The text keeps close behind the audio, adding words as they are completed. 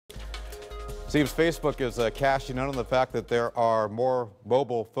Seems Facebook is cashing in on the fact that there are more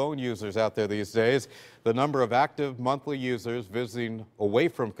mobile phone users out there these days. The number of active monthly users visiting away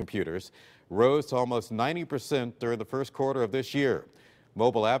from computers rose to almost 90% during the first quarter of this year.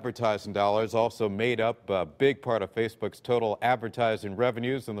 Mobile advertising dollars also made up a big part of Facebook's total advertising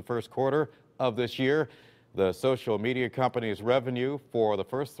revenues in the first quarter of this year. The social media company's revenue for the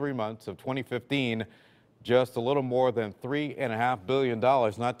first 3 months of 2015 just a little more than $3.5 billion,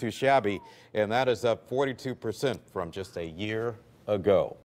 not too shabby, and that is up 42% from just a year ago.